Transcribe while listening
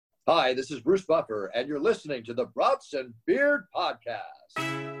Hi, this is Bruce Buffer, and you're listening to the Brats and Beard Podcast.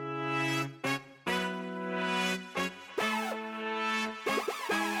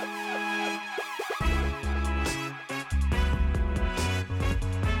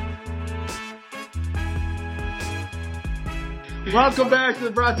 Welcome back to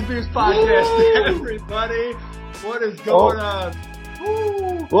the Brats and Beers Podcast, everybody. What is going on?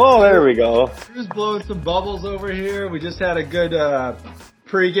 Woo. Whoa, there we go. Drew's blowing some bubbles over here. We just had a good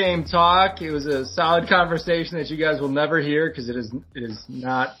pre-game talk. It was a solid conversation that you guys will never hear because it is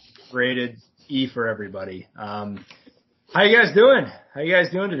not rated E for everybody. How you guys doing? How you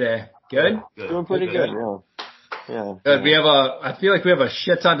guys doing today? Good? Doing pretty good. Yeah. Good. I feel like we have a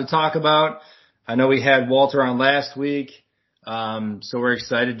shit ton to talk about. I know we had Walter on last week. So we're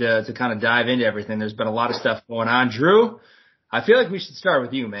excited to kind of dive into everything. There's been a lot of stuff going on. Drew, I feel like we should start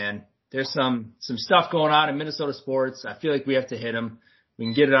with you, man. There's some stuff going on in Minnesota sports. I feel like we have to hit them. We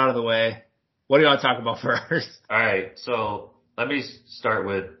can get it out of the way. What do you want to talk about first? All right. So let me start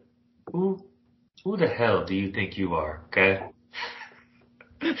with who the hell do you think you are? Okay.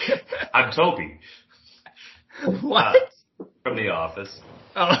 I'm Toby. What? From The Office.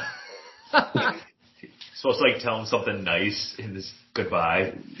 Oh. Supposed to tell him something nice in this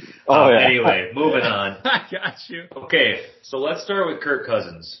goodbye. Oh, yeah. Anyway, moving on. I got you. Okay, so let's start with Kirk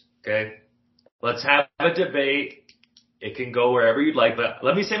Cousins. Okay, let's have a debate. It can go wherever you'd like, but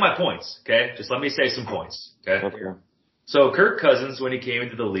let me say my points. Okay, just let me say some points. Okay. So Kirk Cousins, when he came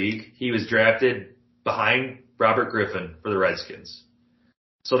into the league, he was drafted behind Robert Griffin for the Redskins.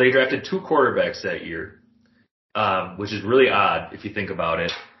 So they drafted two quarterbacks that year, which is really odd if you think about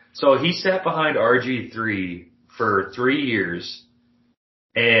it. So he sat behind RG3 for 3 years,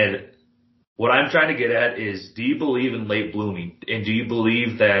 and what I'm trying to get at is, do you believe in late blooming? And do you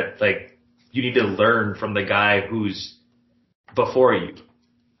believe that, you need to learn from the guy who's before you?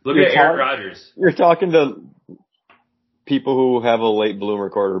 Look at Aaron Rodgers. You're talking to people who have a late bloomer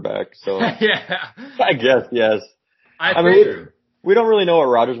quarterback, so Yeah. I guess, yes. I mean, we don't really know what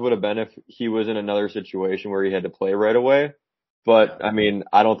Rodgers would have been if he was in another situation where he had to play right away. But,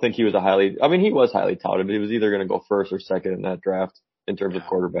 I don't think he was he was highly touted. He was either going to go first or second in that draft in terms of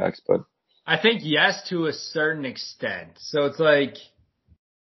quarterbacks. But I think yes to a certain extent. So it's I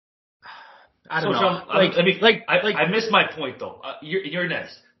don't know. I missed my point though. You're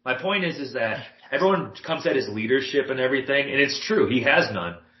next. My point is that everyone comes at his leadership and everything, and it's true. He has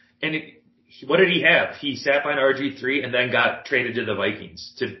none. And what did he have? He sat behind RG3 and then got traded to the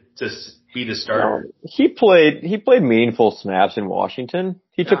Vikings to be the starter. He played meaningful snaps in Washington.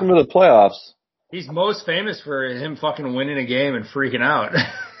 He took him to the playoffs. He's most famous for him fucking winning a game and freaking out.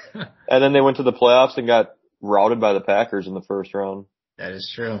 And then they went to the playoffs and got routed by the Packers in the first round. That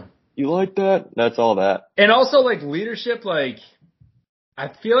is true. You like that? That's all that. And also leadership, I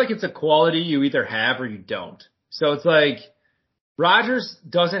feel like it's a quality you either have or you don't. So it's Rodgers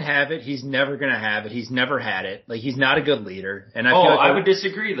doesn't have it. He's never going to have it. He's never had it. He's not a good leader. And I would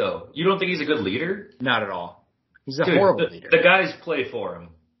disagree though. You don't think he's a good leader? Not at all. He's a horrible leader. The guys play for him.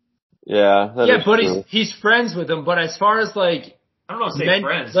 Yeah. But true. He's friends with him. But as far as I don't know if say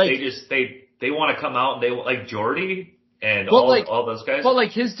friends. They want to come out and they like Jordy and all those guys. But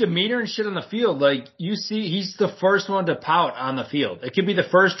his demeanor and shit on the field, you see, he's the first one to pout on the field. It could be the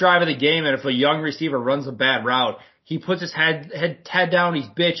first drive of the game, and if a young receiver runs a bad route, he puts his head down, he's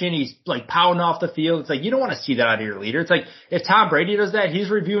bitching, he's pounding off the field. It's you don't want to see that out of your leader. It's if Tom Brady does that, he's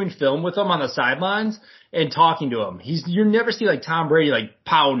reviewing film with him on the sidelines and talking to him. You never see Tom Brady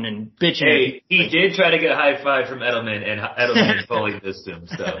pounding and bitching. Hey, he did try to get a high five from Edelman, and Edelman fully dissed him.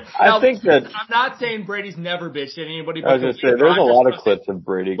 So I think that I'm not saying Brady's never bitched at anybody. I was going to say there's a lot of clips of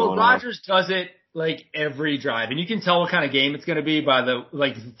Brady going on. But Rodgers does it every drive, and you can tell what kind of game it's going to be by the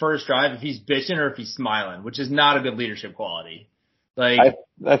first drive if he's bitching or if he's smiling, which is not a good leadership quality. I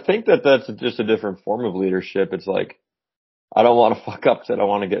think that's just a different form of leadership. It's I don't want to fuck up, so I don't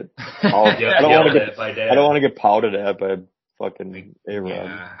want to get I don't want to get pouted at by fucking A-Rod.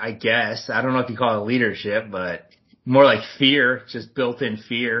 Yeah, I guess. I don't know if you call it leadership, but more like fear, just built-in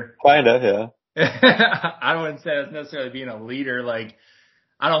fear. Kinda, yeah. I wouldn't say that's necessarily being a leader.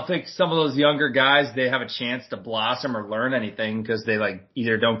 I don't think some of those younger guys, they have a chance to blossom or learn anything because they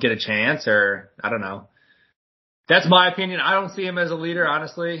either don't get a chance or I don't know. That's my opinion. I don't see him as a leader,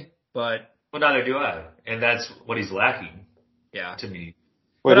 honestly, but. Well, neither do I. And that's what he's lacking. Yeah. To me.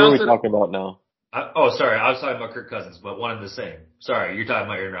 Wait, what are we talking about now? Sorry. I was talking about Kirk Cousins, but one and the same. Sorry. You're talking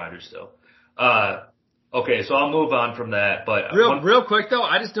about Aaron Rodgers still. Okay. So I'll move on from that, but. Real quick though,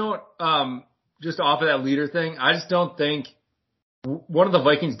 I just don't, just off of that leader thing, I just don't think one of the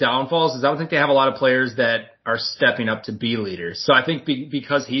Vikings' downfalls is I don't think they have a lot of players that are stepping up to be leaders. So I think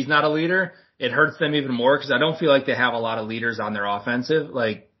because he's not a leader, it hurts them even more because I don't feel like they have a lot of leaders on their offensive,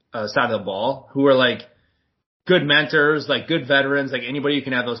 side of the ball who are like good mentors, like good veterans, like anybody you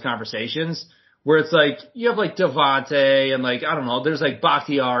can have those conversations where it's like you have like Devontae and like, I don't know, there's like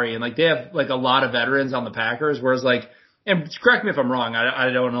Bakhtiari and like they have like a lot of veterans on the Packers, whereas like, and correct me if I'm wrong, I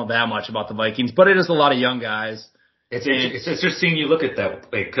don't know that much about the Vikings, but it is a lot of young guys. It's interesting you look at that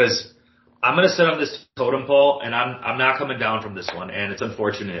because I'm going to sit on this totem pole and I'm not coming down from this one and it's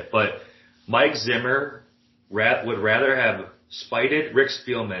unfortunate, but Mike Zimmer would rather have spited Rick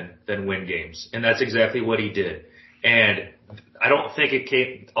Spielman than win games. And that's exactly what he did. And I don't think it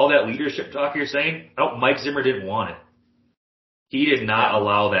came, all that leadership talk you're saying, Mike Zimmer didn't want it. He did not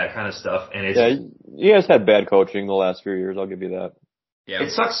allow that kind of stuff. And he has had bad coaching the last few years. I'll give you that. Yeah.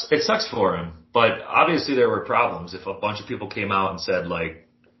 It sucks for him. But obviously there were problems if a bunch of people came out and said like,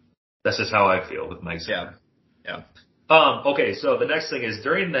 that's just how I feel with Mike Zimmer. Yeah. Okay. So the next thing is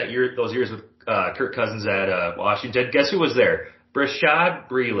during those years with Kirk Cousins at Washington, guess who was there? Brashad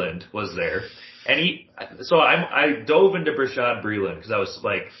Breeland was there. And I dove into Brashad Breeland because I was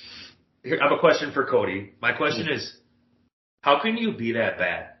like, I have a question for Cody. My question is, how can you be that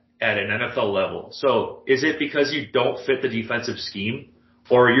bad at an NFL level? So is it because you don't fit the defensive scheme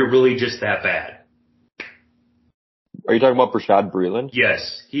or you're really just that bad? Are you talking about Brashad Breeland?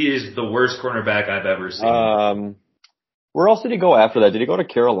 Yes. He is the worst cornerback I've ever seen. Where else did he go after that? Did he go to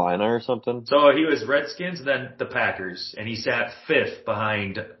Carolina or something? So he was Redskins and then the Packers, and he sat fifth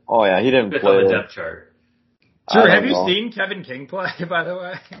behind. Oh yeah, he didn't fifth play on the depth chart. Drew, have you seen Kevin King play, by the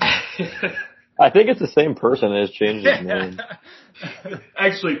way? I think it's the same person that has changed his name.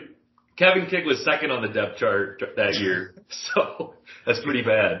 Actually, Kevin King was second on the depth chart that year, so that's pretty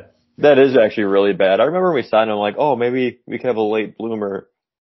bad. That is actually really bad. I remember when we signed him, like, oh, maybe we could have a late bloomer.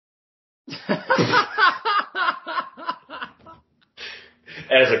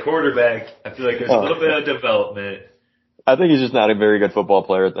 As a quarterback, I feel like there's a little bit of development. I think he's just not a very good football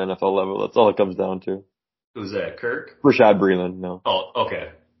player at the NFL level. That's all it comes down to. Who's that, Kirk? Rashad Breeland, no. Oh, okay.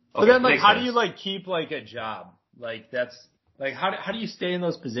 But then, like, how do you, like, keep, like, a job? Like, that's, like, how do you stay in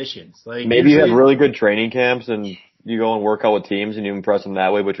those positions? Like, maybe you have really good training camps and you go and work out with teams and you impress them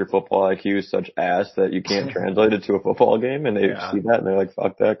that way, but your football IQ is such ass that you can't translate it to a football game, and they see that and they're like,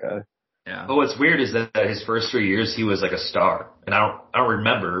 fuck that guy. Yeah. But what's weird is that his first 3 years he was like a star, and I don't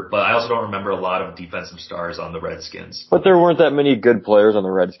remember, but I also don't remember a lot of defensive stars on the Redskins. But there weren't that many good players on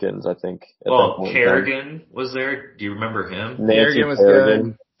the Redskins, I think. Well, Kerrigan was there. Do you remember him? Kerrigan was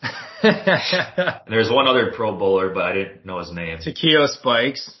good. There's one other Pro Bowler, but I didn't know his name. Takeo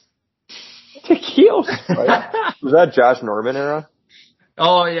Spikes. Takeo Spikes? Was that Josh Norman era?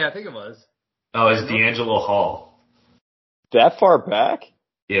 Oh yeah, I think it was. Oh, it's D'Angelo Hall. That far back?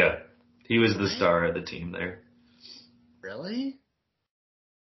 Yeah. He was the star of the team there. Really?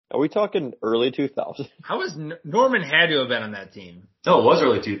 Are we talking early 2000s? How was Norman had to have been on that team? No, it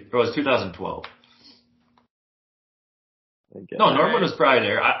was 2012. No, Norman was probably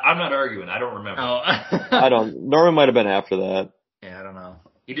there. I'm not arguing. I don't remember. Oh. Norman might have been after that. Yeah, I don't know.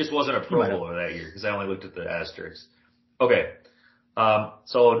 He just wasn't a Pro Bowler that year because I only looked at the asterisks. Okay.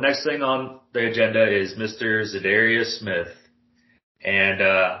 So next thing on the agenda is Mr. Zadarius Smith. And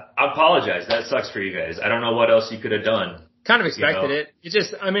I apologize. That sucks for you guys. I don't know what else you could have done. Kind of expected it. It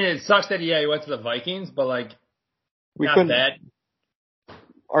just, I mean, it sucks that he went to the Vikings, but like, not that.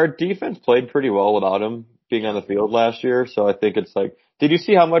 Our defense played pretty well without him being on the field last year, so I think it's like, did you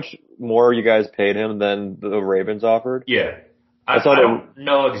see how much more you guys paid him than the Ravens offered? Yeah. I don't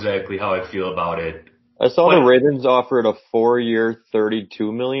know exactly how I feel about it. I saw the Ravens offered a 4-year,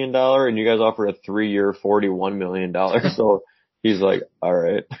 $32 million, and you guys offered a 3-year, $41 million. So he's like, all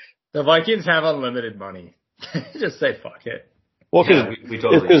right. The Vikings have unlimited money. Just say fuck it. Well,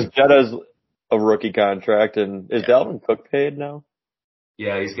 because Jetta's a rookie contract, and is Dalvin Cook paid now?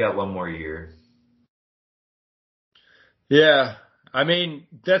 Yeah, he's got one more year. Yeah. I mean,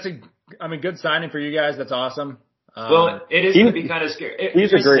 good signing for you guys. That's awesome. Well, it is going to be kind of scary.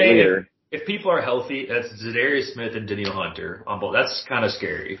 He's a great leader. If people are healthy, that's Zadarius Smith and Danielle Hunter on both. That's kind of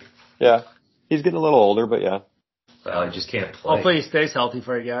scary. Yeah. He's getting a little older, but yeah. Well, he just can't play. Hopefully he stays healthy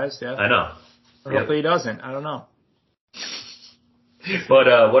for you guys. Yeah. I know. Or hopefully he doesn't. I don't know.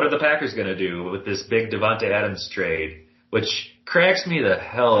 But what are the Packers going to do with this big Devontae Adams trade, which cracks me the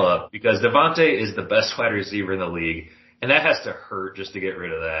hell up because Devontae is the best wide receiver in the league, and that has to hurt just to get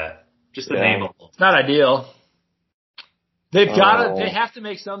rid of that. Just the name alone. It's not ideal. They have to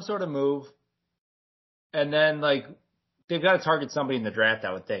make some sort of move, and then like they've got to target somebody in the draft.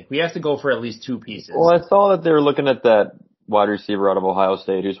 I would think we have to go for at least 2 pieces. Well, I saw that they were looking at that wide receiver out of Ohio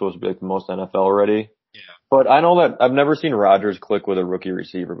State who's supposed to be like the most NFL already. Yeah. But I know that I've never seen Rodgers click with a rookie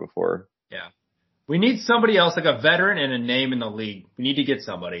receiver before. Yeah. We need somebody else, like a veteran and a name in the league. We need to get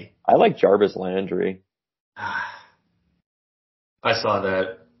somebody. I like Jarvis Landry. I saw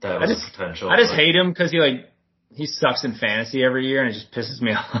that. That was a potential. I just hate him because he sucks in fantasy every year and it just pisses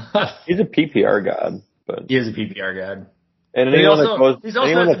me off. He's a PPR god, but he is a PPR god. And He's anyone also that had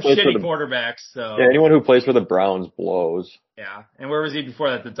some plays shitty quarterbacks. So yeah, anyone who plays for the Browns blows. Yeah, and where was he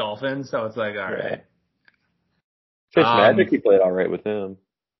before that? The Dolphins. So it's like, all right. Fitzmagic, he played all right with him.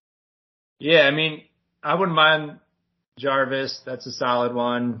 Yeah, I mean, I wouldn't mind Jarvis. That's a solid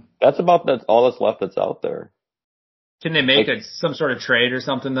one. That's all that's left that's out there. Can they make some sort of trade or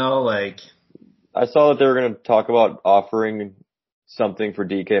something though? Like, I saw that they were going to talk about offering something for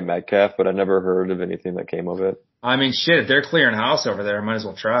DK Metcalf, but I never heard of anything that came of it. I mean, shit, if they're clearing house over there, might as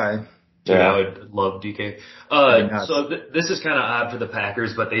well try. Dude, I would love DK. So this is kind of odd for the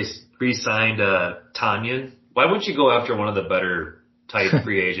Packers, but they re-signed Tanyan. Why wouldn't you go after one of the better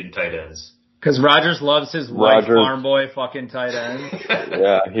free agent tight ends? Because Rodgers loves his white farm boy fucking tight end.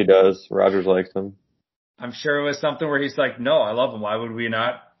 Yeah, he does. Rodgers likes him. I'm sure it was something where he's like, no, I love him. Why would we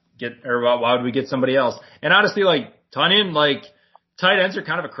not why would we get somebody else? And honestly, like, Tanyan, like, tight ends are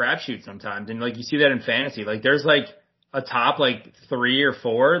kind of a crapshoot sometimes. And like, you see that in fantasy. Like, there's like a top like 3 or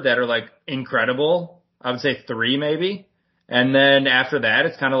 4 that are like incredible. I would say 3 maybe. And then after that,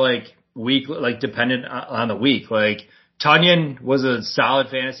 it's kind of like week, like dependent on the week. Like, Tanyan was a solid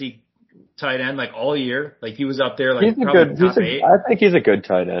fantasy tight end like all year. Like, he was up there like top 8. I think he's a good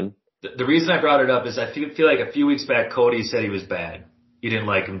tight end. The reason I brought it up is I feel like a few weeks back, Cody said he was bad. You didn't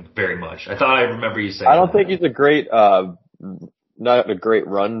like him very much. I thought I remember you saying I don't think he's a great, not a great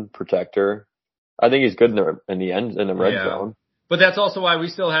run protector. I think he's good in the end, in the red zone. But that's also why we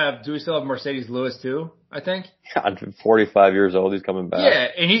still have Mercedes Lewis too, I think? Yeah, 45 years old, he's coming back. Yeah,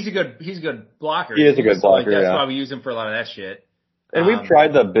 and he's a good blocker. He is a good blocker, that's why we use him for a lot of that shit. And we've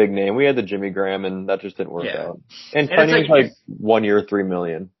tried the big name. We had the Jimmy Graham, and that just didn't work out. And Tanyan's like 1 year, $3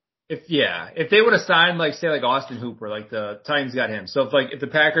 million. If they would have signed like Austin Hooper, like the Titans got him. So if the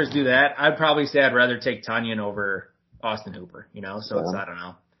Packers do that, I'd probably say I'd rather take Tanyan over Austin Hooper, you know? So I don't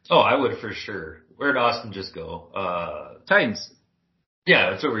know. Oh, I would for sure. Where'd Austin just go? Titans. Yeah,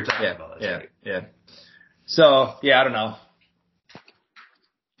 that's what we were talking about. That's right. Yeah. So, I don't know.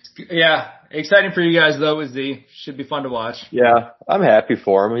 Yeah, exciting for you guys though, Izzy. Should be fun to watch. Yeah, I'm happy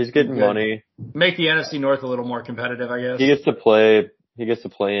for him. He's getting money. Make the NFC North a little more competitive, I guess. He gets to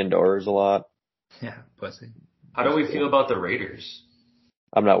play indoors a lot. Yeah, pussy. How do we feel about the Raiders?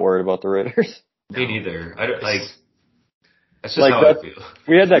 I'm not worried about the Raiders. Me neither. I don't like. That's just how I feel.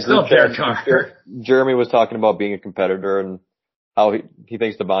 We had that group chat. Jeremy was talking about being a competitor and how he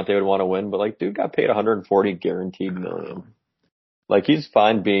thinks Devontae would want to win, but like, dude got paid 140 guaranteed million. Like, he's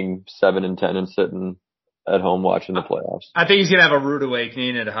fine being 7-10 and sitting at home watching the playoffs. I think he's gonna have a rude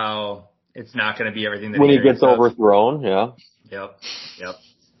awakening at how it's not gonna be everything that when he gets overthrown. Yeah. Yep.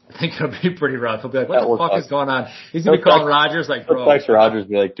 I think it'll be pretty rough. He'll be like, what the fuck is going on? He's gonna be calling Rodgers like, bro. Text Rodgers,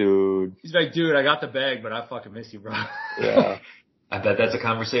 be like, dude. He's like, dude, I got the bag, but I fucking miss you, bro. Yeah. I bet that's a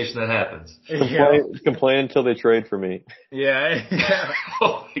conversation that happens. Complain until they trade for me. Yeah.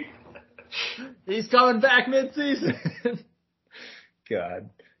 He's coming back mid-season. God.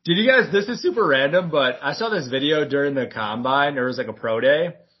 Did you guys, this is super random, but I saw this video during the combine. There was like a pro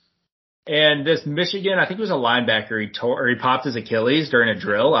day. And this Michigan, I think it was a linebacker, he popped his Achilles during a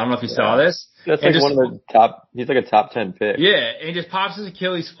drill. I don't know if you saw this. That's like one of the top, he's like a top 10 pick. Yeah, and he just pops his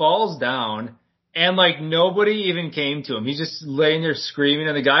Achilles, falls down, and like nobody even came to him. He's just laying there screaming,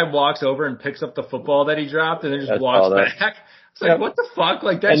 and the guy walks over and picks up the football that he dropped and then just walks back. It's like, what the fuck?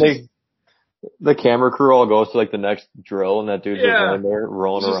 Like that's the camera crew all goes to like the next drill, and that dude's just laying there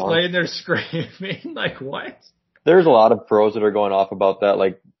rolling around. Just laying there screaming, like what? There's a lot of pros that are going off about that,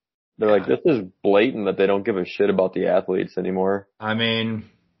 like, they're like, this is blatant that they don't give a shit about the athletes anymore. I mean,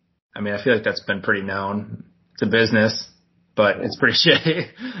 I feel like that's been pretty known. It's a business, but it's pretty shitty.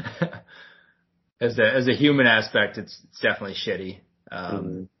 As a human aspect, it's definitely shitty.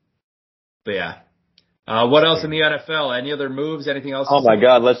 But yeah. What else in the NFL? Any other moves? Anything else? Oh my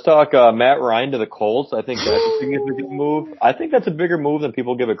God. Let's talk, Matt Ryan to the Colts. I think that's a significant move. I think that's a bigger move than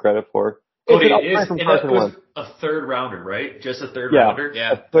people give it credit for. It was a third rounder, right? Just a third rounder?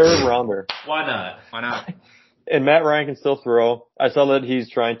 Yeah. A third rounder. Why not? And Matt Ryan can still throw. I saw that he's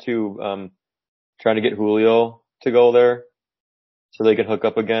trying to get Julio to go there so they can hook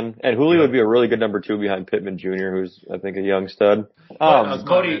up again. And Julio would be a really good number 2 behind Pittman Jr., who's, I think, a young stud.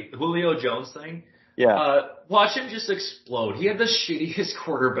 Cody, Julio Jones thing? Yeah. Watch him just explode. He had the shittiest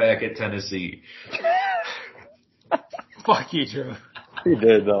quarterback at Tennessee. Fuck you, Drew. He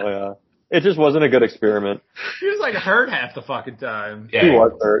did though, yeah. It just wasn't a good experiment. He was like hurt half the fucking time. Yeah. He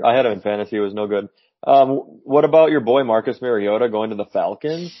was hurt. I had him in fantasy. It was no good. What about your boy Marcus Mariota going to the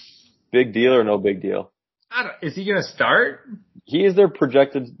Falcons? Big deal or no big deal? Is he gonna start? He is their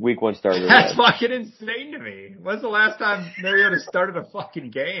projected week 1 starter. That's fucking insane to me. When's the last time Mariota started a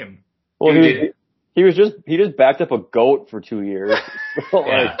fucking game? Well, he just backed up a goat for 2 years. So,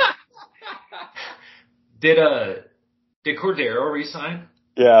 Yeah. Did Cordero resign?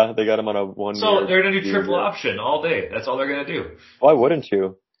 yeah, they got him on a 1 year. So they're gonna do triple option all day. That's all they're gonna do. Why wouldn't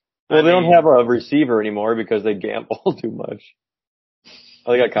you? Well, they don't have a receiver anymore because they gamble too much.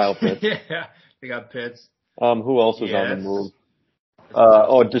 Oh, they got Kyle Pitts. Yeah, they got Pitts. Who else was on the Yes. move?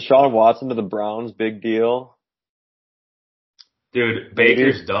 Deshaun Watson to the Browns, big deal. Dude,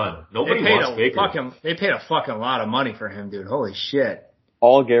 Baker's done. Nobody wants Baker. They paid a fucking lot of money for him, dude. Holy shit.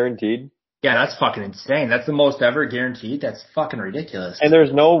 All guaranteed. Yeah, that's fucking insane. That's the most ever guaranteed. That's fucking ridiculous. And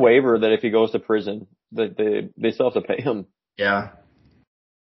there's no waiver that if he goes to prison, that they still have to pay him. Yeah.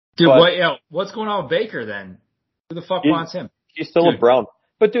 Dude, But- what's going on with Baker then? Who the fuck wants him? He's still a Brown.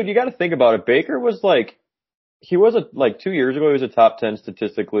 But dude, you got to think about it. Baker was like, 2 years ago, he was a top 10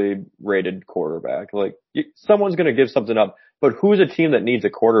 statistically rated quarterback. Like, someone's going to give something up. But who's a team that needs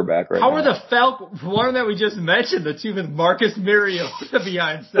a quarterback right How now? are the Falcons, one that we just mentioned, the team with Marcus Mariota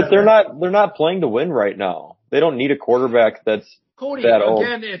behind center? But they're not playing to win right now. They don't need a quarterback that's Cody, that old.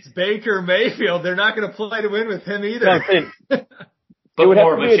 again, it's Baker Mayfield. They're not going to play to win with him either. No, I'm saying, But would have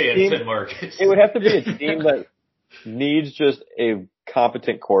more to of be a a chance team- than Marcus. it would have to be a team that needs just a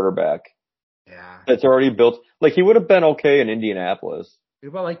competent quarterback Yeah. that's already built. Like, he would have been okay in Indianapolis. What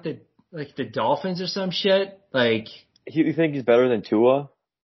about like the Dolphins or some shit? Like, You think he's better than Tua?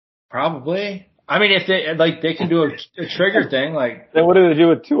 probably. I mean, if they can do a trigger thing, like Then what do they do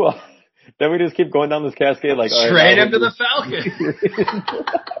with Tua? Then we just keep going down this cascade like, all right, trade now him to we- the Falcons.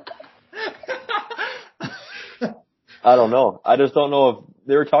 I don't know. I just don't know if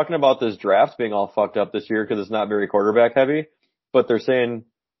they were talking about this draft being all fucked up this year because it's not very quarterback heavy, but they're saying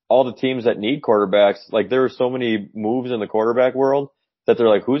all the teams that need quarterbacks, like there are so many moves in the quarterback world that they're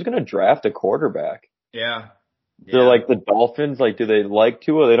like, who's going to draft a quarterback? Yeah. They're like the Dolphins, like do they like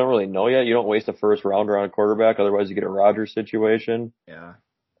Tua? They don't really know yet. You don't waste a first rounder on a quarterback, otherwise you get a Rodgers situation. Yeah.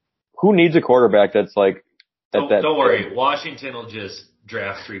 Who needs a quarterback that's like at that? Don't worry. Washington will just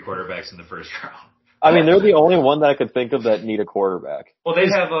draft 3 quarterbacks in the first round. I mean, they're the only one that I could think of that need a quarterback. Well, they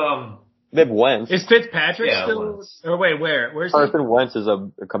have They have Wentz. Is Fitzpatrick Yeah, still? Wentz. Or wait, where's he? Carson Wentz is a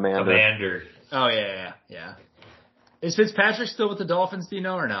commander. Commander. Oh yeah. Is Fitzpatrick still with the Dolphins? Do you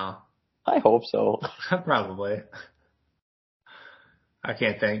know or no? I hope so. Probably. I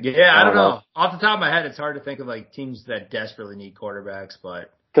can't think. Yeah, I don't know. Off the top of my head, it's hard to think of like teams that desperately need quarterbacks,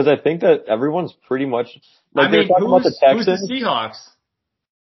 but Because I think that everyone's pretty much like I they're mean, talking about the who's the Texans.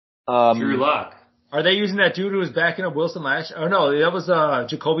 Seahawks? Drew Lock. Are they using that dude who was backing up Wilson last? Oh no, that was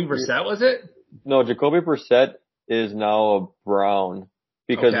Jacoby Brissett, was it? No, Jacoby Brissett is now a Brown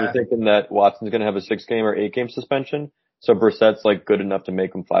because Okay. we're thinking that Watson's going to have a 6-game or 8-game suspension. So Brissett's like good enough to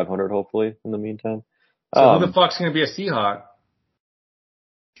make him 500 hopefully in the meantime. So who the fuck's going to be a Seahawk?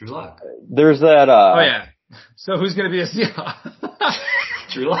 Drew Lock. There's that, Oh yeah. So who's going to be a Seahawk?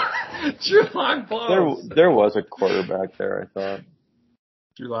 Drew Lock. Drew Lock blows. there was a quarterback there, I thought.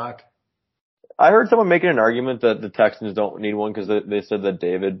 Drew Lock. I heard someone making an argument that the Texans don't need one because they said that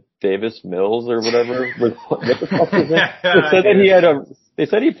Davis Mills or whatever was, what the fuck is it? They said that they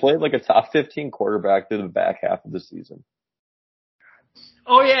said he played like a top 15 quarterback through the back half of the season.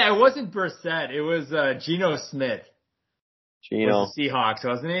 Oh yeah, it wasn't Brissett. It was Geno Smith. Gino. Was the Seahawks,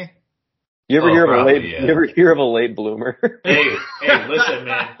 wasn't he? You ever hear of probably, a late? yeah. You ever hear of a late bloomer? Hey, listen,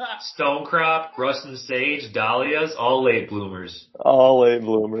 man. Stonecrop, Ruston Sage, Dahlias, all late bloomers. All late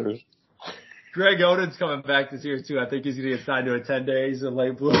bloomers. Greg Oden's coming back this year too. I think he's going to get signed to a 10 days of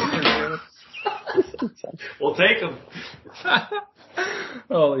late bloomer. We'll take them.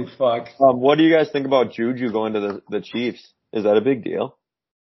 Holy fuck. What do you guys think about Juju going to the Chiefs? Is that a big deal?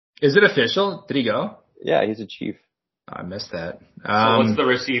 Is it official? Did he go? Yeah, he's a Chief. I missed that. So what's the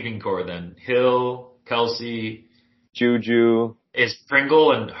receiving core then? Hill, Kelsey, Juju. is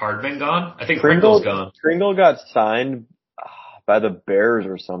Pringle and Hardman gone? I think Pringle's gone. Pringle got signed by the Bears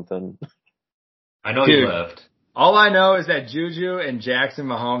or something. I know Dude. he left. All I know is that Juju and Jackson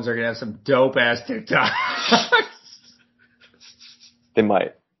Mahomes are going to have some dope ass TikToks. They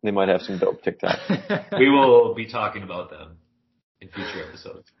might have some dope TikTok. We will be talking about them in future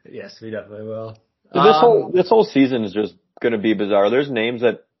episodes. Yes, we definitely will. This whole season is just going to be bizarre. There's names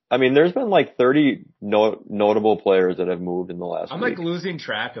that there's been like 30 notable players that have moved in the last I'm week. like losing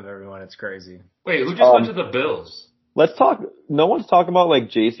track of everyone. It's crazy. Wait, who just went to the Bills? No one's talking about like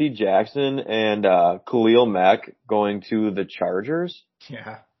J.C. Jackson and Khalil Mack going to the Chargers.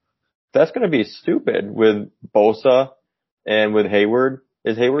 Yeah. That's going to be stupid with Bosa and with Hayward.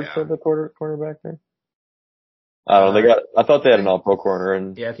 Is Hayward still the cornerback there? I don't know. I thought they had an all-pro corner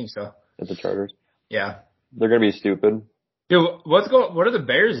and yeah, I think so. At the Chargers. Yeah. They're going to be stupid. Dude, what are the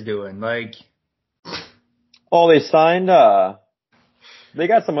Bears doing? Like, oh, they signed, they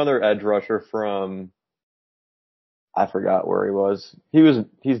got some other edge rusher from, I forgot where he was.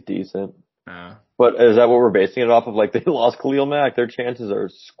 He's decent. But is that what we're basing it off of? Like, they lost Khalil Mack. Their chances are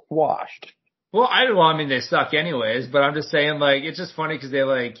squashed. Well, I mean, they suck anyways, but I'm just saying, like, it's just funny because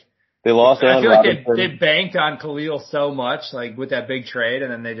they lost Allen I feel Robinson. like they banked on Khalil so much, like, with that big trade,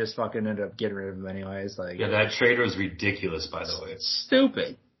 and then they just fucking ended up getting rid of him anyways. Like, yeah, that trade was ridiculous, by the way. It's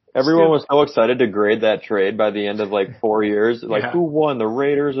stupid. Everyone was so excited to grade that trade by the end of, like, 4 years. Like, who won, the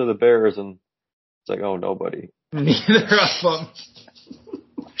Raiders or the Bears? And it's like, oh, nobody. Neither of them.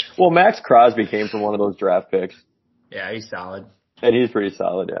 Well, Max Crosby came from one of those draft picks. Yeah, he's solid. And he's pretty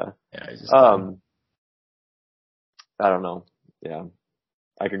solid, yeah. Yeah, he's just I don't know. Yeah.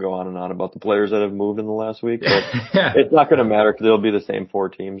 I could go on and on about the players that have moved in the last week, but it's not going to matter because it'll be the same 4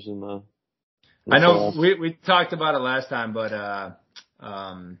 teams in the I know we talked about it last time, but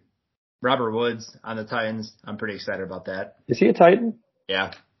Robert Woods on the Titans, I'm pretty excited about that. Is he a Titan?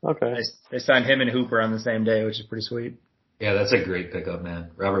 Yeah. Okay. They signed him and Hooper on the same day, which is pretty sweet. Yeah, that's a great pickup, man.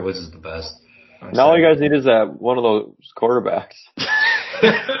 Robert Woods is the best. Now all you guys need is one of those quarterbacks.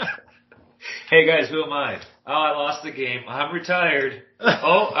 Hey guys, who am I? Oh, I lost the game. I'm retired.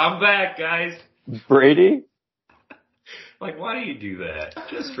 Oh, I'm back, guys. Brady? Like, why do you do that?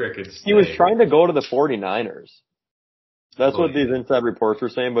 Just frickin' stay. He was trying to go to the 49ers. That's what these inside reports were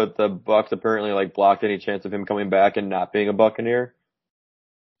saying, but the Bucs apparently like blocked any chance of him coming back and not being a Buccaneer.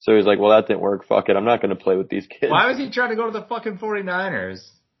 So he's like, well, that didn't work. Fuck it. I'm not going to play with these kids. Why was he trying to go to the fucking 49ers?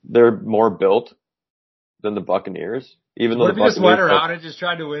 They're more built than the Buccaneers. Even though what if he just went around and just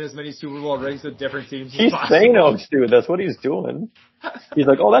tried to win as many Super Bowl rings with different teams He's Thanos, dude. That's what he's doing. He's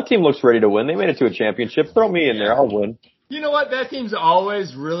like, oh, that team looks ready to win. They made it to a championship. Throw me in there. I'll win. You know what? That team's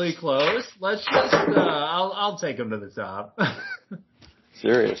always really close. Let's just, I'll take them to the top.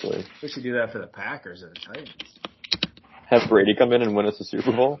 Seriously. We should do that for the Packers and the Titans. Have Brady come in and win us a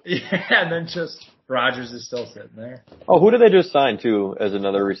Super Bowl? Yeah, and then just Rodgers is still sitting there. Oh, who did they just sign to as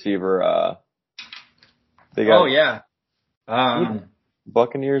another receiver? They got. Oh yeah.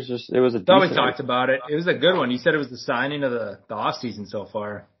 Buccaneers it was a thought we talked about it. It was a good one. You said it was the signing of the off season so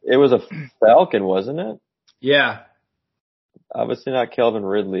far. It was a Falcon, wasn't it? Yeah. Obviously not Calvin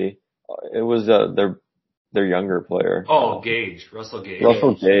Ridley. It was their younger player. Oh, Gage. Russell Gage.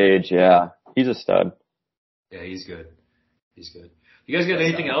 Russell Gage, yeah. He's a stud. Yeah, he's good. He's good. You guys got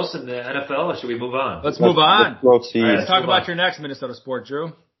anything else in the NFL, or should we move on? Let's move on. Let's talk about your next Minnesota sport,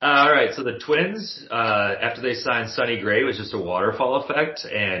 Drew. All right, so the Twins, after they signed Sonny Gray, was just a waterfall effect,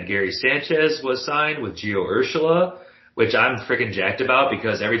 and Gary Sanchez was signed with Gio Urshela, which I'm freaking jacked about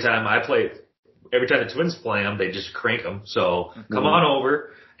because every time the Twins play them, they just crank them. So come on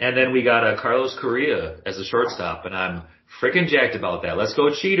over. And then we got Carlos Correa as a shortstop, and I'm freaking jacked about that. Let's go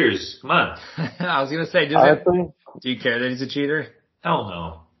Cheaters. Come on. I was going to say, do you care that he's a cheater? Hell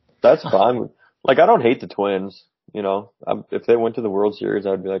no. That's fine. Like, I don't hate the Twins. You know, if they went to the World Series,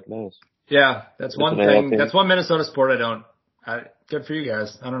 I'd be like, nice. Yeah, that's one thing. That's one Minnesota sport I don't. Good for you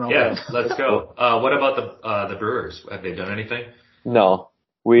guys. I don't know. Yeah, let's go. What about the Brewers? Have they done anything? No.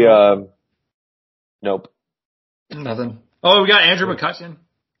 We, nope. Nothing. Oh, we got Andrew McCutchen.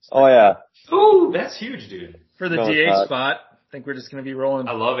 Oh, yeah. Ooh, that's huge, dude. For the DH spot. I think we're just going to be rolling.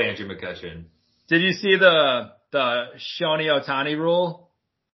 I love Andrew McCutchen. Did you see the Shohei Ohtani rule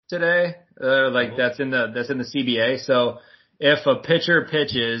today? That's in the CBA. So if a pitcher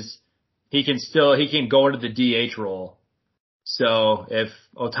pitches, he can go into the DH role. So if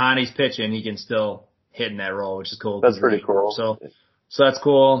Ohtani's pitching, he can still hit in that role, which is cool. That's pretty cool. So that's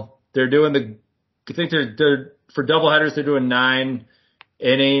cool. They're doing I think they're for doubleheaders, they're doing 9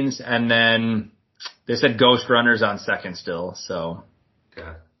 innings, and then they said ghost runners on second still. So.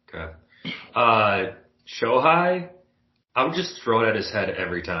 Okay. Shohei, I would just throw it at his head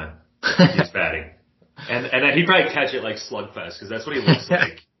every time he's batting. And then he'd probably catch it like Slugfest, because that's what he looks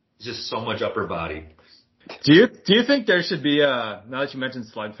like. He's just so much upper body. Do you think there should be now that you mentioned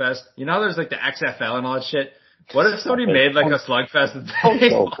Slugfest, you know there's like the XFL and all that shit? What if somebody made like a Slugfest?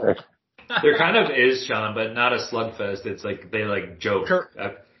 There kind of is, Sean, but not a Slugfest. It's like they like joke.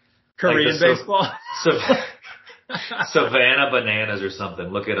 Korean baseball? Savannah Bananas or something.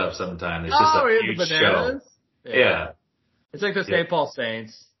 Look it up sometime. It's just a huge show. Yeah. It's like the St. Paul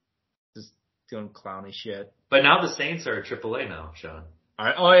Saints just doing clowny shit. But now the Saints are AAA now, Sean. All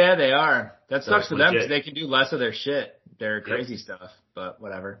right. Oh yeah, they are. That So sucks it's for them because legit. they can do less of their shit, their crazy stuff. But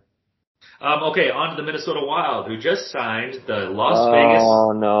whatever. Okay, on to the Minnesota Wild, who just signed the Las Vegas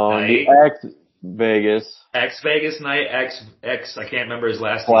Oh no, Knight, the Vegas ex-Vegas Knight, I can't remember his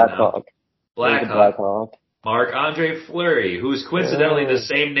last name now. Blackhawk. Blackhawk. Marc-Andre Fleury, who's coincidentally the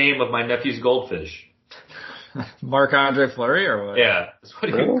same name of my nephew's goldfish. Marc-Andre Fleury or what? Yeah, that's what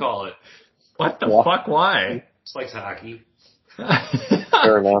you call it. What the fuck? Why? Just likes hockey.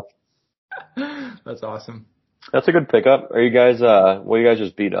 Fair enough. That's awesome. That's a good pickup. Are you guys? You guys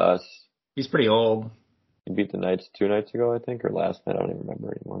just beat us. He's pretty old. You beat the Knights 2 nights ago, I think, or last night. I don't even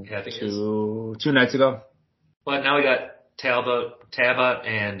remember anymore. Yeah, I think it is. Two nights ago. But now we got Talbot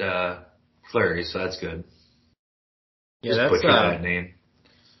and Fleury, so that's good. Yeah, Just that's butchered that name.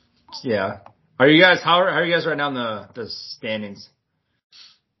 yeah. Are you guys how are you guys right now in the standings?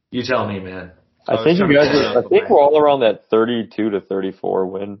 You tell me, man. I think you guys. I think we're all around that 32 to 34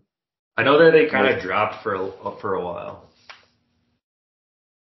 win. I know that they kind of dropped for a while.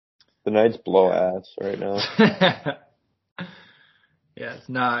 The Knights blow ass right now. Yeah, it's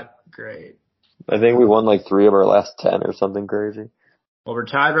not great. I think we won like 3 of our last 10 or something crazy. Well, we're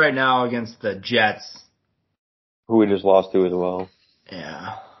tied right now against the Jets. Who we just lost to as well.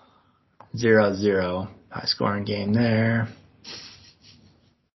 Yeah. 0-0. High scoring game there.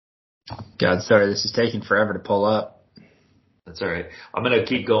 God, sorry, this is taking forever to pull up. That's all right. I'm going to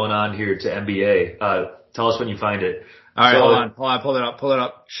keep going on here to NBA. Tell us when you find it. All right, hold on. Pull it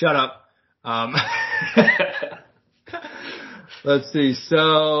up. Shut up. Let's see.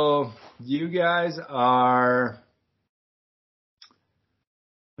 So you guys are,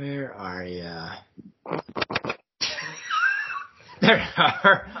 where are you? There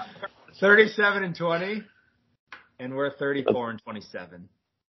are 37-20, and we're 34-27.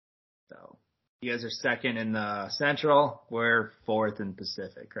 So you guys are second in the Central. We're fourth in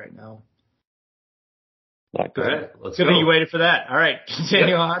Pacific right now. Not All good. right, let's Good go. thing you waited for that. All right,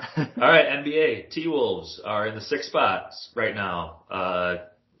 continue on. All right, NBA. T-Wolves are in the 6th spots right now,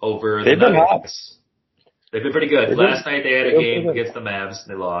 over the They've been hot. Nuggets. They've been pretty good. Last night they had a game against the Mavs and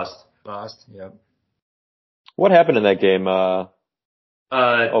they lost. Lost, yep. What happened in that game? Pat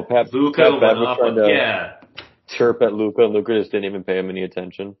Luka Pat went Bev was off. trying to Yeah. chirp at Luka. Luka just didn't even pay him any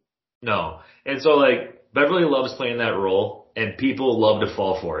attention. No. And so like Beverly loves playing that role and people love to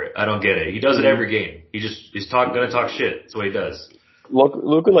fall for it. I don't get it. He does it every game. He's gonna talk shit. That's what he does.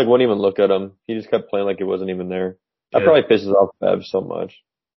 Luka like wouldn't even look at him. He just kept playing like he wasn't even there. That probably pisses off Bev so much.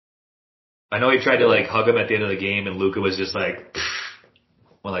 I know he tried to like hug him at the end of the game and Luka was just like,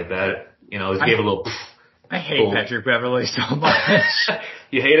 went like that. You know, he gave a little. I hate Patrick Beverly so much.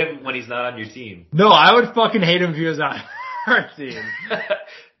 You hate him when he's not on your team. No, I would fucking hate him if he was on our team.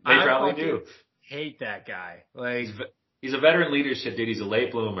 They probably do. Hate that guy. Like he's a veteran leadership dude. He's a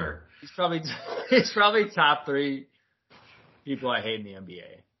late bloomer. he's probably top 3 people I hate in the NBA.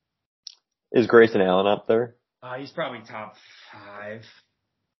 Is Grayson Allen up there? He's probably top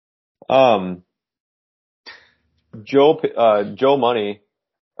 5. Joe Money,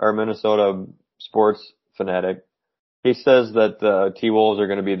 our Minnesota sports fanatic, he says that the T-Wolves are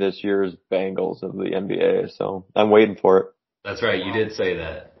going to be this year's Bengals of the NBA, so I'm waiting for it. That's right. You did say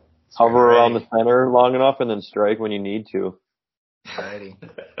that. Hover around the center long enough and then strike when you need to. Alrighty.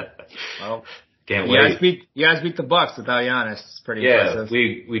 Well, Can't you wait. guys beat the Bucks without Giannis. It's pretty Yeah, impressive.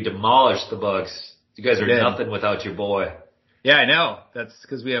 we demolished the Bucks. You guys are We did. nothing without your boy. Yeah, I know. That's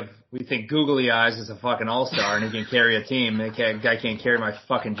because we think Googly Eyes is a fucking all-star and he can carry a team. Guy can't carry my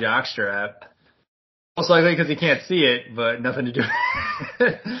fucking jockstrap. Most likely because he can't see it, but nothing to do.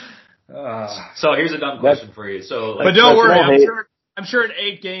 So here's a dumb question for you. So, But like, don't worry, hate. I'm sure in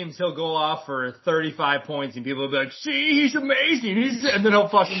 8 games he'll go off for 35 points and people will be like, "See, he's amazing." And then he'll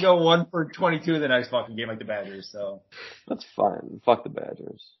fucking go 1 for 22 the next fucking game like the Badgers. So That's fine. Fuck the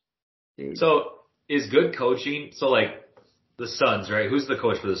Badgers. so is good coaching. So like the Suns, right? Who's the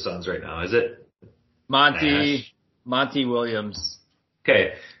coach for the Suns right now? Is it Monty Williams.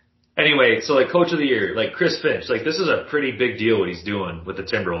 okay? Anyway, so like coach of the year, like Chris Finch, like this is a pretty big deal what he's doing with the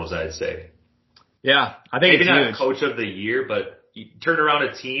Timberwolves, I'd say. Yeah, I think Maybe it's not huge. coach of the year, but you turn around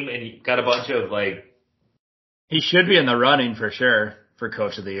a team and you got a bunch of like. He should be in the running for sure for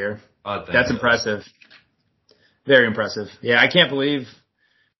coach of the year. That's impressive. Very impressive. Yeah, I can't believe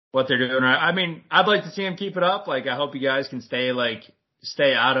what they're doing. I mean, I'd like to see him keep it up. Like, I hope you guys can stay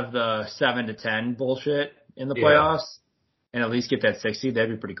out of the 7-10 bullshit in the playoffs and at least get that 60. That'd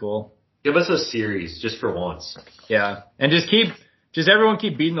be pretty cool. Give us a series just for once. Yeah. And just everyone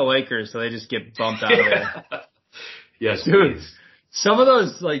keep beating the Lakers so they just get bumped out of there. Yes, Dude. please. Some of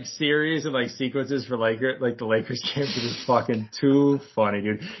those like series and like sequences for the Lakers games are just fucking too funny,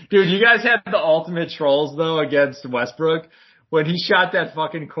 dude. Dude, you guys had the ultimate trolls though against Westbrook when he shot that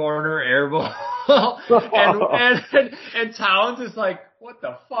fucking corner air ball, and Towns is like, what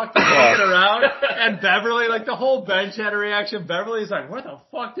the fuck? He's looking around, and Beverly, like the whole bench had a reaction. Beverly's like, where the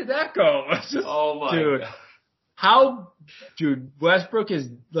fuck did that go? It's just, Oh my dude. God. Dude, Westbrook is,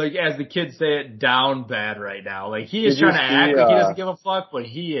 like, as the kids say it, down bad right now. Like, he is Did you trying to act see, like he doesn't give a fuck, but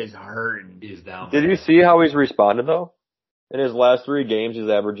he is hurting. He's down. Did you see how he's responded though? In his last 3 games, he's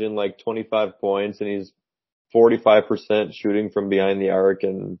averaging like 25 points and he's 45% shooting from behind the arc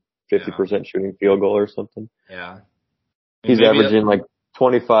and 50% shooting field goal or something. Yeah. He's averaging like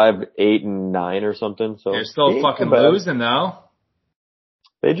 25, 8, and 9 or something. So they're still fucking losing, though.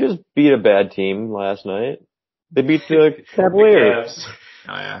 They just beat a bad team last night. They beat the Cavaliers.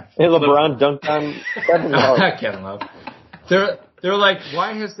 Oh, yeah. Hey, LeBron dunked on Kevin Love. Kevin Love. They're like,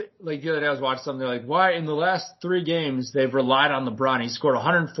 why has, like the other day I was watching something, they're like, why in the last 3 games they've relied on LeBron? He scored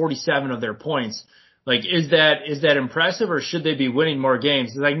 147 of their points. Like, is that impressive or should they be winning more games?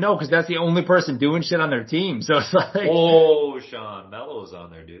 It's like, no, because that's the only person doing shit on their team. So it's like, Oh, Sean, Melo's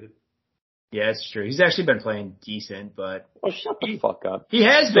on there, dude. yeah, it's true. He's actually been playing decent, but Oh, shut the fuck up. he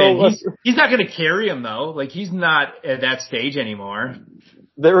has been. He's not going to carry him though. Like, he's not at that stage anymore.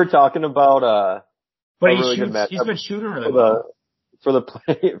 They were talking about But a really good matchup he's been shooting really well. for the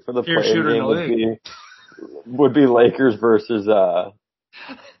play shooter in the game would be Lakers versus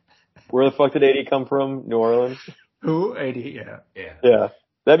where the fuck did AD come from? New Orleans? Who? AD, yeah. Yeah.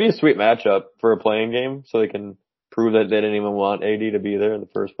 That'd be a sweet matchup for a playing game so they can prove that they didn't even want AD to be there in the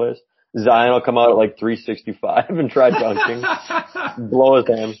first place. Zion will come out at like 365 and try dunking, blow his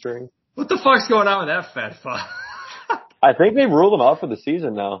hamstring. What the fuck's going on with that fat fuck? I think they ruled him out for the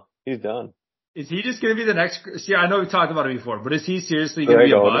season now. He's done. Is he just going to be the next? See, I know we talked about it before, but is he seriously going to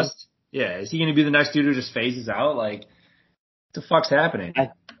be a bust? Yeah, is he going to be the next dude who just phases out? Like, what the fuck's happening?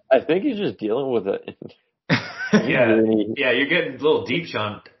 I think he's just dealing with it. Yeah, you're getting a little deep,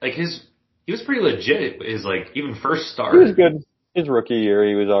 Sean. Like he was pretty legit. His like even first start. He was good. His rookie year,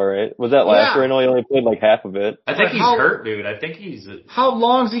 he was alright. Was that last year? I know he only played like half of it. I think he's hurt, dude. I think he's. How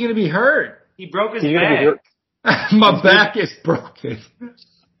long is he going to be hurt? He broke his back. My back is broken.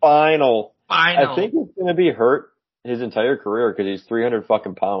 Final. I think he's going to be hurt his entire career because he's 300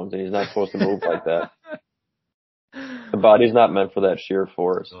 fucking pounds and he's not supposed to move like that. The body's not meant for that sheer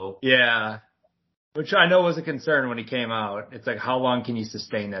force. Yeah. Which I know was a concern when he came out. It's like, how long can you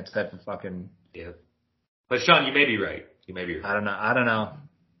sustain that type of fucking... Yeah. But Sean, you may be right. I don't know.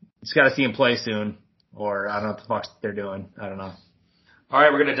 Just got to see him play soon. Or I don't know what the fuck they're doing. I don't know. All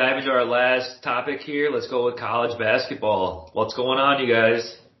right, we're going to dive into our last topic here. Let's go with college basketball. What's going on, you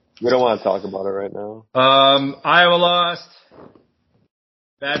guys? We don't want to talk about it right now. Iowa lost.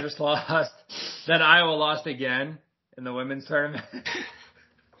 Badgers lost. Then Iowa lost again in the women's tournament.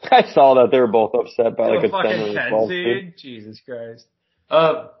 I saw that they were both upset by like a 10 or 12 seed. Jesus Christ.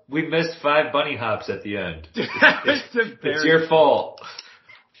 We missed 5 bunny hops at the end. It's your fault.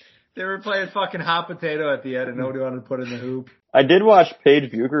 They were playing fucking hot potato at the end and nobody wanted to put in the hoop. I did watch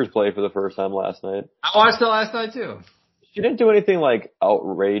Paige Buchers play for the first time last night. I watched it last night too. She didn't do anything like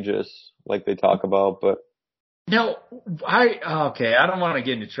outrageous like they talk about, but. No, I don't want to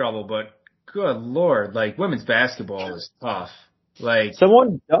get into trouble, but good Lord, like women's basketball is tough. Like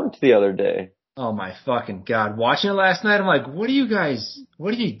someone dunked the other day. Oh my fucking God. Watching it last night, I'm like, what are you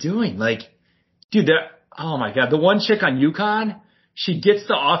doing? Like, dude, oh my God. The one chick on UConn, she gets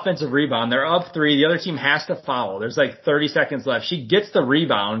the offensive rebound. They're up 3. The other team has to foul. There's like 30 seconds left. She gets the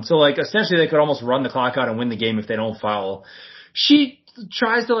rebound. So like essentially they could almost run the clock out and win the game if they don't foul. She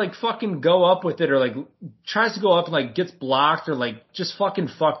tries to like fucking go up with it or like tries to go up and like gets blocked or like just fucking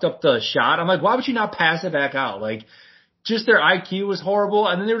fucked up the shot. I'm like, why would you not pass it back out? Like, just their IQ was horrible,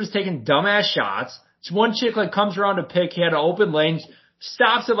 and then they were just taking dumbass shots. So one chick like comes around to pick, he had an open lane,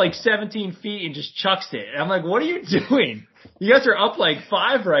 stops at like 17 feet and just chucks it. And I'm like, what are you doing? You guys are up like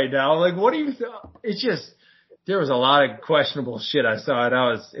 5 right now. Like, what are you? It's just there was a lot of questionable shit I saw. It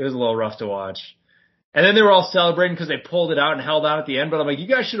was a little rough to watch. And then they were all celebrating because they pulled it out and held out at the end. But I'm like, you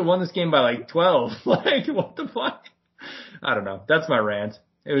guys should have won this game by like 12. Like, what the fuck? I don't know. That's my rant.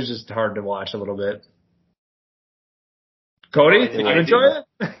 It was just hard to watch a little bit. Cody, did you enjoy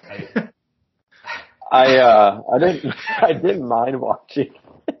it? I didn't mind watching.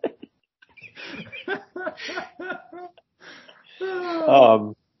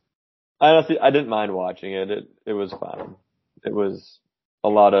 Honestly, I didn't mind watching it. It was fine. It was a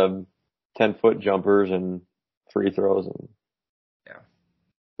lot of 10-foot jumpers and free throws and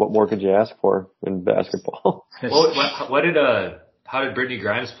what more could you ask for in basketball? How how did Brittany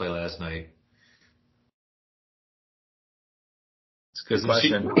Grimes play last night? It's a good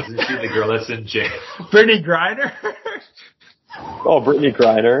question. Isn't she the girl that's in jail? Brittany Griner? Oh, Brittany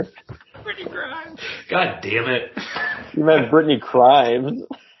Griner. Brittany Grimes. God damn it. You meant Brittany Crimes.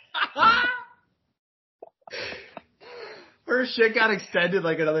 Her shit got extended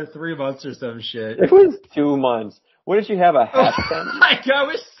like another 3 months or some shit. It was 2 months. What did she have, a half cent? Like, I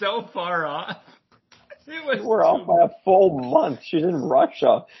was so far off. It was We're off by a full month. She's in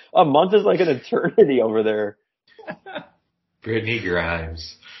Russia. A month is like an eternity over there. Brittany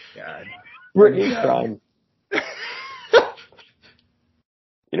Grimes. God. Brittany Grimes.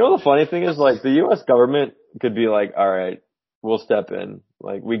 You know the funny thing is, like, the U.S. government could be like, all right, we'll step in.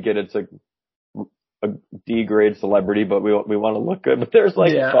 Like, we get it's a D-grade celebrity, but we want to look good. But there's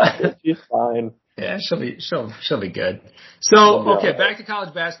like, fuck, she's fine. Yeah, she'll be good. So, okay, back to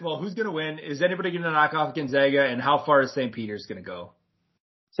college basketball. Who's going to win? Is anybody going to knock off Gonzaga? And how far is St. Peter's going to go?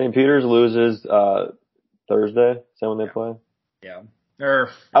 St. Peter's loses Thursday. Is that when they play? Yeah.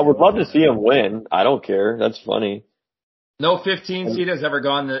 I would love to see them win. I don't care. That's funny. No 15 seed has ever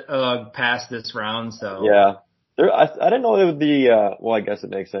gone past this round, so. Yeah. I didn't know they would be, well, I guess it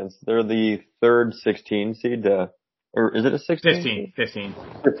makes sense. They're the third 16 seed or is it a 16? 15.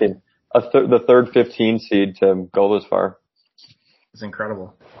 The third 15 seed to go this far. It's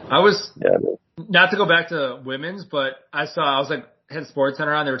incredible. Not to go back to women's, but I was like, had Sports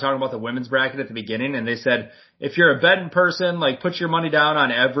Center on, they were talking about the women's bracket at the beginning, and they said, if you're a betting person, like, put your money down on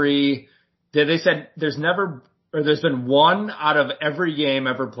they said there's been one out of every game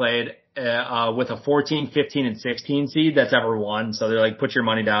ever played with a 14, 15, and 16 seed that's ever won. So they're like, put your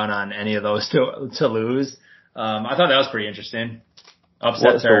money down on any of those to lose. I thought that was pretty interesting.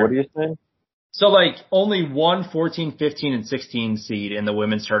 Upsets So what are you saying? So like only one 14, 15, and 16 seed in the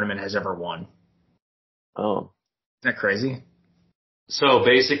women's tournament has ever won. Oh. Isn't that crazy? So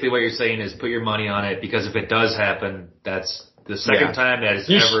basically what you're saying is put your money on it, because if it does happen, that's the second time that it's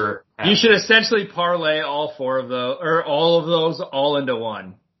ever happened. You should essentially parlay all all of those all into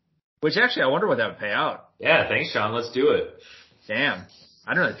one. Which actually, I wonder what that would pay out. Yeah, thanks, Sean. Let's do it. Damn.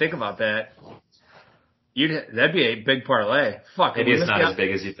 I didn't really think about that. That'd be a big parlay. Fuck. Maybe it's not as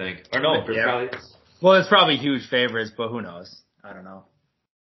big as you think. Or no, Yeah. probably is. Well, it's probably huge favorites, but who knows? I don't know.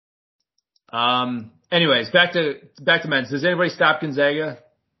 Anyways, back to men's. Does anybody stop Gonzaga?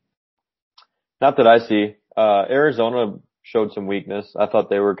 Not that I see. Arizona showed some weakness. I thought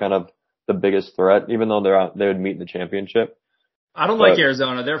they were kind of the biggest threat, even though they would meet in the championship. I don't like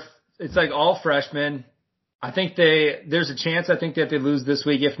Arizona. It's like all freshmen. I think there's a chance that they lose this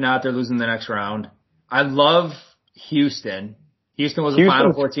week. If not, they're losing the next round. I love Houston. Houston was a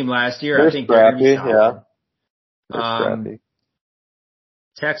Final Four team last year. I think they're going to be solid. Scrappy.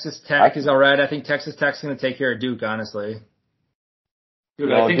 Texas Tech is all right. I think Texas Tech's going to take care of Duke, honestly. Dude,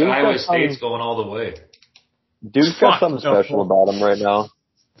 I think Iowa State's going all the way. Duke's got something special about them right now.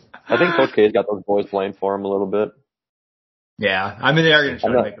 I think Coach K's got those boys playing for him a little bit. Yeah, I mean, they are going to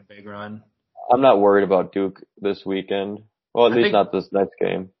try to make a big run. I'm not worried about Duke this weekend. Well, at least not this next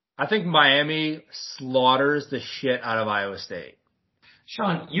game. I think Miami slaughters the shit out of Iowa State.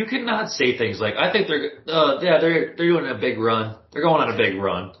 Sean, you cannot say things like, I think they're doing a big run. They're going on a big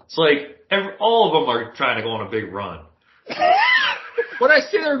run. It's like, all of them are trying to go on a big run. When I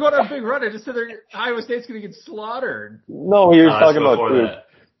say they're going on a big run, I just said Iowa State's going to get slaughtered. No, you're talking about Duke.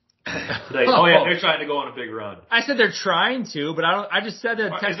 Like, oh yeah, they're trying to go on a big run. I said they're trying to, but I just said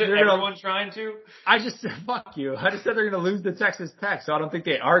that Is it everyone trying to? I just said, fuck you. I just said they're going to lose to Texas Tech, so I don't think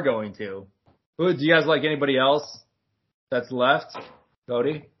they are going to. Do you guys like anybody else that's left?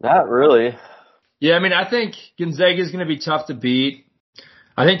 Cody? Not really. Yeah, I mean, I think Gonzaga is going to be tough to beat.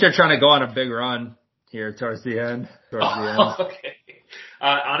 I think they're trying to go on a big run here towards the end. Okay.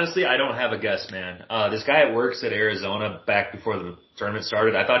 Honestly, I don't have a guess, man. This guy that works at Arizona back before the tournament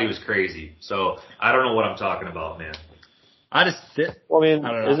started, I thought he was crazy. So I don't know what I'm talking about, man. I just don't know.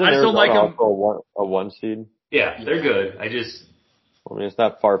 Isn't Arizona like also a one seed? Yeah, they're good. I mean, it's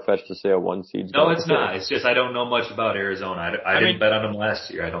not far-fetched to say a one seed. No, it's not. It's just I don't know much about Arizona. I didn't bet on them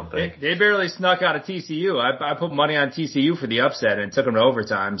last year, I don't think. They barely snuck out of TCU. I put money on TCU for the upset and took them to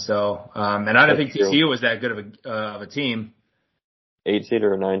overtime. So, and I don't think TCU was that good of a team. 8 seed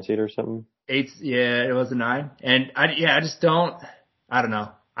or a 9 seed or something? 8, yeah, it was a 9. And I don't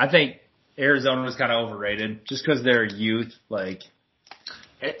know. I think Arizona was kind of overrated just because they're youth, like.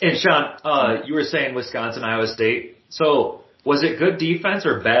 And Sean, you were saying Wisconsin, Iowa State. So was it good defense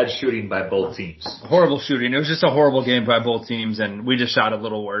or bad shooting by both teams? Horrible shooting. It was just a horrible game by both teams, and we just shot a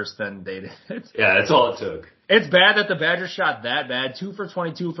little worse than they did. Yeah, that's all it took. It's bad that the Badgers shot that bad, 2 for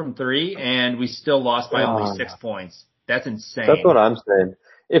 22 from 3, and we still lost by only 6 points. That's insane. That's what I'm saying.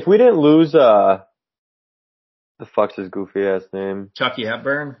 If we didn't lose, the fuck's his goofy ass name? Chucky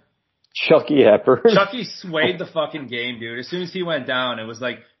Hepburn. Chucky Hepburn. Chucky swayed the fucking game, dude. As soon as he went down, it was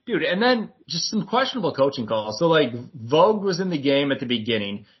like, dude, and then just some questionable coaching calls. So like Vogue was in the game at the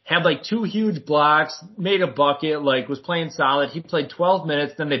beginning, had like 2 huge blocks, made a bucket, like was playing solid. He played 12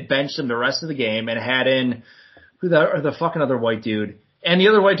 minutes, then they benched him the rest of the game and had in the fucking other white dude. And the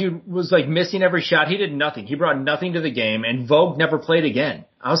other white dude was like missing every shot. He did nothing. He brought nothing to the game, and Vogue never played again.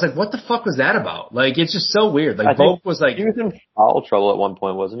 I was like, what the fuck was that about? Like, it's just so weird. Like, Vogue was like, he was in foul trouble at one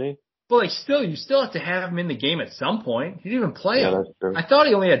point, wasn't he? but like still, you still have to have him in the game at some point. He didn't even play him. That's true. I thought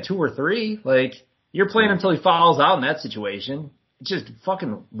he only had 2 or 3. Like, you're playing until he fouls out in that situation. It's just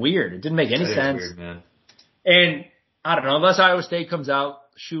fucking weird. It didn't make any sense. Weird, man. And I don't know, unless Iowa State comes out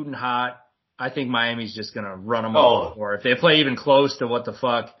shooting hot, I think Miami's just gonna run them off. Or if they play even close to what the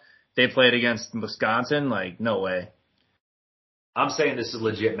fuck they played against Wisconsin, like, no way. I'm saying this is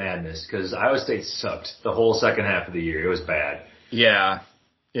legit madness because Iowa State sucked the whole second half of the year. It was bad. Yeah.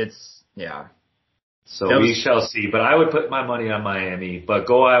 So we shall see. But I would put my money on Miami. But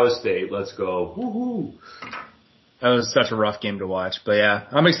go Iowa State. Let's go. Woo-hoo. That was such a rough game to watch. But yeah,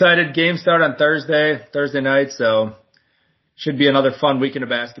 I'm excited. Games start on Thursday night, so should be another fun weekend of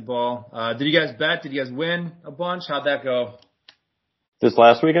basketball. Did you guys bet? Did you guys win a bunch? How'd that go? This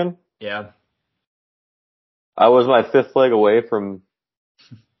last weekend? Yeah. I was my 5th leg away from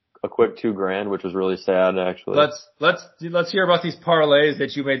a quick $2,000, which was really sad, actually. Let's hear about these parlays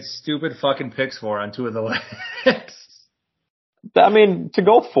that you made stupid fucking picks for on 2 of the legs. I mean, to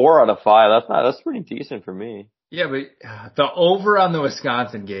go 4 out of 5, that's pretty decent for me. Yeah, but the over on the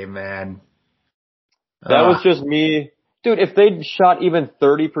Wisconsin game, man. That was just me. Dude, if they'd shot even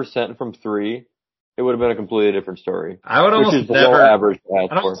 30% from 3, it would have been a completely different story. I would almost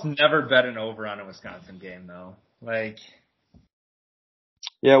never bet an over on a Wisconsin game, though. Like,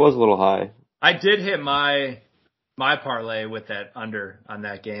 yeah, it was a little high. I did hit my parlay with that under on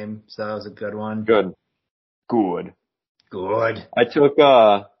that game, so that was a good one. Good. I took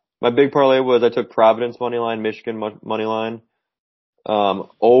my big parlay was I took Providence money line, Michigan money line,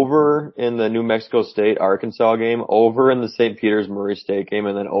 over in the New Mexico State Arkansas game, over in the St. Peter's Murray State game,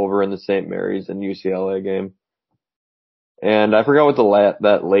 and then over in the St. Mary's and UCLA game. And I forgot what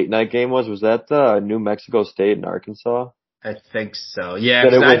that late night game was. Was that New Mexico State and Arkansas? I think so. Yeah.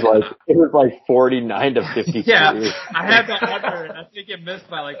 It was like 49 to 53. Yeah. I had that under, and I think it missed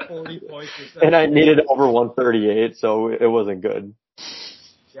by like 40 points or something. And I needed over 138, so it wasn't good.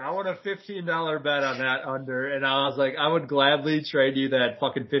 Yeah, I won a $15 bet on that under, and I was like, I would gladly trade you that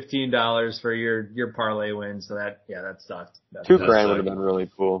fucking $15 for your parlay win. So that sucked. $2,000 would have been really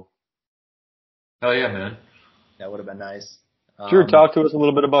cool. Hell yeah, man. That would have been nice. Drew, talk to us a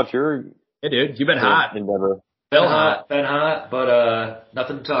little bit about your dude, you've been hot. endeavor. Been hot, but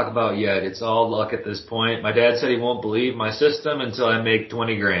nothing to talk about yet. It's all luck at this point. My dad said he won't believe my system until I make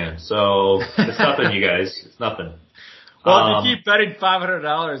 $20,000. So it's nothing, you guys. It's nothing. Well, if you keep betting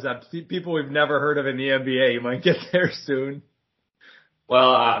 $500 on people we've never heard of in the NBA, you might get there soon.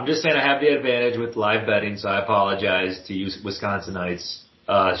 Well, I'm just saying I have the advantage with live betting, so I apologize to you Wisconsinites.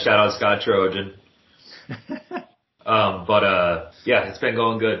 Shout out Scott Trojan. Yeah, it's been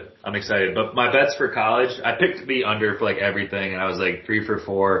going good. I'm excited. But my bets for college, I picked the under for like everything, and I was like 3 for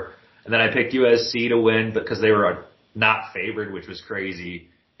 4. And then I picked USC to win because they were not favored, which was crazy.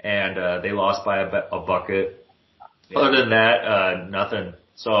 And they lost by a bucket. Yeah. Other than that, nothing.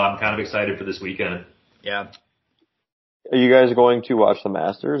 So I'm kind of excited for this weekend. Yeah. Are you guys going to watch the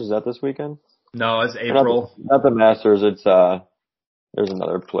Masters? Is that this weekend? No, it's April. Not the Masters. It's there's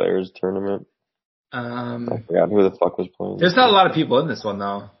another players tournament. I forgot who the fuck was playing. There's not a lot of people in this one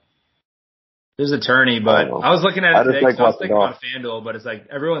though. There's a tourney, but I was looking at it today. I was thinking about FanDuel, but it's like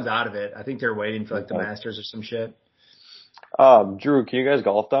everyone's out of it. I think they're waiting for like the Masters or some shit. Drew, can you guys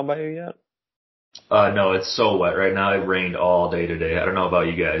golf down by you yet? No, it's so wet right now. It rained all day today. I don't know about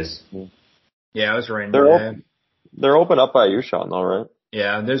you guys. Yeah, it was raining today. They're open up by you, Sean, though, right?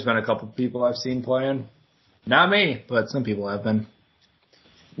 Yeah, there's been a couple people I've seen playing. Not me, but some people have been.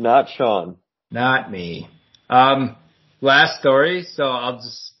 Not Sean. Not me. Last story, so I'll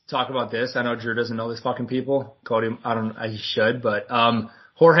just talk about this. I know Drew doesn't know these fucking people. Cody, he should, but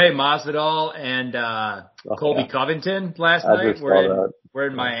Jorge Masvidal and Colby Covington last night were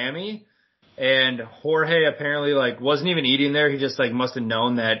in Miami. And Jorge apparently wasn't even eating there. He just must have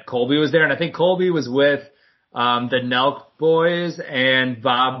known that Colby was there. And I think Colby was with the Nelk boys and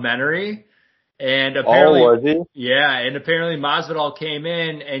Bob Menery. And apparently, was he? Yeah, and apparently Masvidal came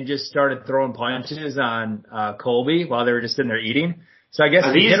in and just started throwing punches on Colby while they were just sitting there eating. So I guess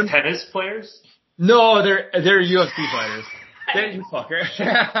are these tennis players? No, they're UFC fighters. You fucker.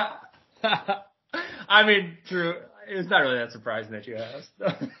 I mean, true. It's not really that surprising that you asked.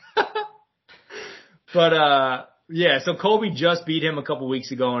 But, yeah, so Colby just beat him a couple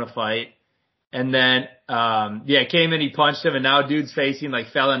weeks ago in a fight. And then, came in, he punched him, and now dude's facing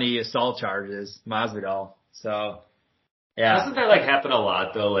like felony assault charges, Masvidal. So, yeah. Doesn't that like happen a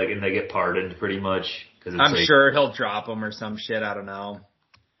lot though? Like, and they get pardoned pretty much? Cause I'm sure he'll drop him or some shit. I don't know.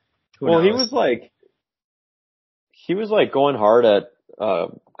 Who knows? he was going hard at,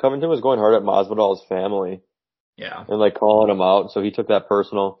 Covington was going hard at Masvidal's family. Yeah. And like calling him out. So he took that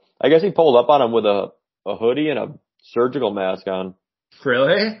personal. I guess he pulled up on him with a hoodie and a surgical mask on.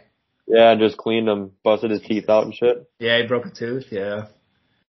 Really? Yeah, and just cleaned him, busted his teeth out and shit. Yeah, he broke a tooth. Yeah.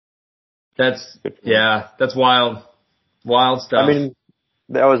 That's wild. Wild stuff. I mean,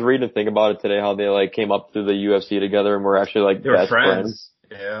 I was reading a thing about it today, how they like came up through the UFC together and were actually like they were best friends.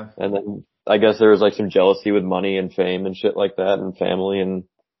 Yeah. And then I guess there was like some jealousy with money and fame and shit like that and family, and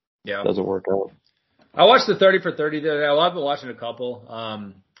it doesn't work out. I watched the 30 for 30 today. I've been watching a couple.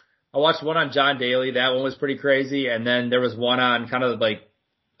 I watched one on John Daly. That one was pretty crazy. And then there was one on kind of like,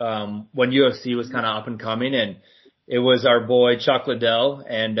 when UFC was kind of up and coming, and it was our boy Chuck Liddell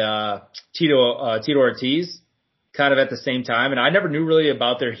and, Tito Ortiz kind of at the same time. And I never knew really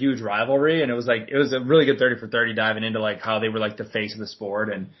about their huge rivalry. And it was a really good 30 for 30 diving into like how they were like the face of the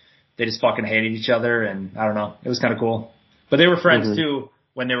sport and they just fucking hated each other. And I don't know. It was kind of cool, but they were friends too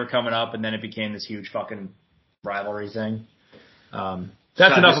when they were coming up, and then it became this huge fucking rivalry thing.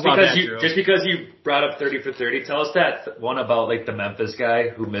 That's enough about that, Drew. Just because you brought up 30 for 30, tell us that one about like the Memphis guy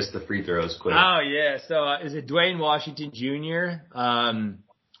who missed the free throws quick. Oh yeah, so is it Dwayne Washington Jr.?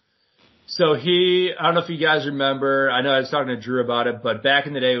 So I don't know if you guys remember, I know I was talking to Drew about it, but back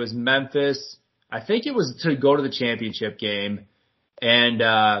in the day it was Memphis. I think it was to go to the championship game,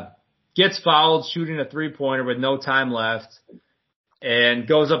 and gets fouled shooting a 3-pointer with no time left, and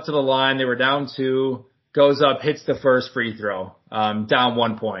goes up to the line. They were down 2. Goes up, hits the first free throw, down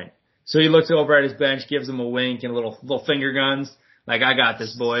 1 point. So he looks over at his bench, gives him a wink and little finger guns, like, I got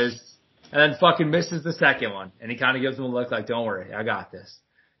this, boys. And then fucking misses the second one. And he kind of gives him a look like, don't worry, I got this.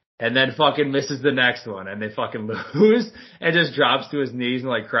 And then fucking misses the next one, and they fucking lose, and just drops to his knees and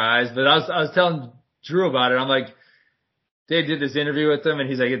like cries. But I was telling Drew about it. I'm like, they did this interview with him, and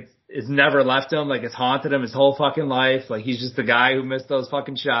he's like, it's never left him. Like, it's haunted him his whole fucking life. Like, he's just the guy who missed those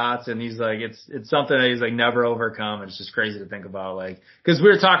fucking shots. And he's like, it's something that he's like never overcome. And it's just crazy to think about. Like, cause we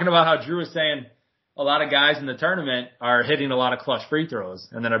were talking about how Drew was saying a lot of guys in the tournament are hitting a lot of clutch free throws.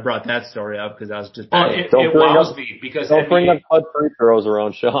 And then I brought that story up because I was just, it wows me because don't bring up clutch free throws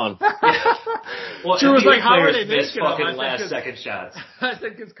around Sean. Well, Drew was like, how are they making fucking last second shots? I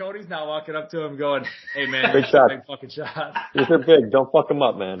said, cause Cody's not walking up to him going, hey man, big shot. Big fucking shot. These are big. Don't fuck them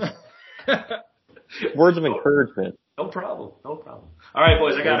up, man. Words of encouragement. No problem. All right,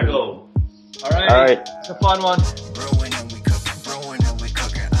 boys, I gotta go. All right. It's a fun one.